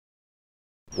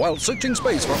While searching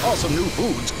space for awesome new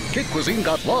foods, Kid Cuisine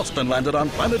got lost and landed on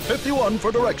Planet 51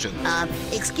 for directions.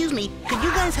 Excuse me, could you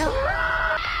guys help?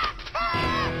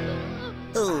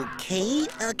 Okay,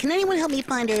 can anyone help me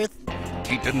find Earth?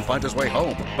 He didn't find his way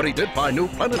home, but he did find new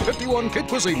Planet 51 Kid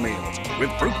Cuisine meals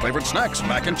with fruit-flavored snacks,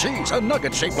 mac and cheese, and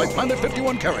nuggets shaped like Planet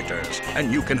 51 characters.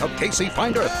 And you can help Casey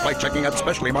find Earth by checking out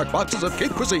specially marked boxes of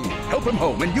Kid Cuisine. Help him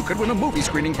home and you could win a movie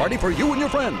screening party for you and your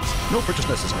friends. No purchase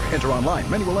necessary. Enter online.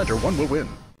 Many will enter. One will win.